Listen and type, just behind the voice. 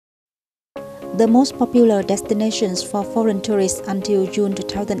The most popular destinations for foreign tourists until June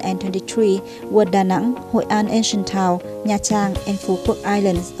 2023 were Da Nang, Hoi An Ancient Town, Nha Trang, and Phu Quoc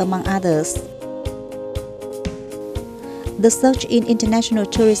Islands, among others. The surge in international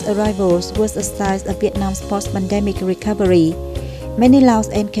tourist arrivals was a sign of Vietnam's post-pandemic recovery. Many Laos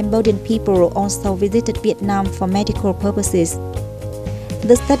and Cambodian people also visited Vietnam for medical purposes.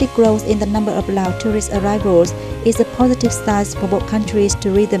 The steady growth in the number of Lao tourist arrivals is a positive sign for both countries'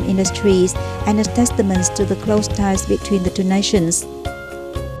 tourism industries and a testament to the close ties between the two nations.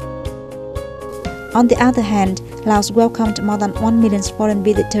 On the other hand, Laos welcomed more than 1 million foreign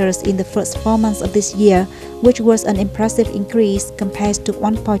visitors in the first 4 months of this year, which was an impressive increase compared to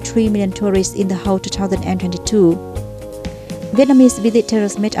 1.3 million tourists in the whole 2022. Vietnamese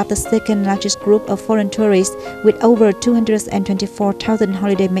visitors made up the second largest group of foreign tourists with over 224,000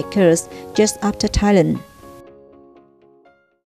 holidaymakers, just after Thailand.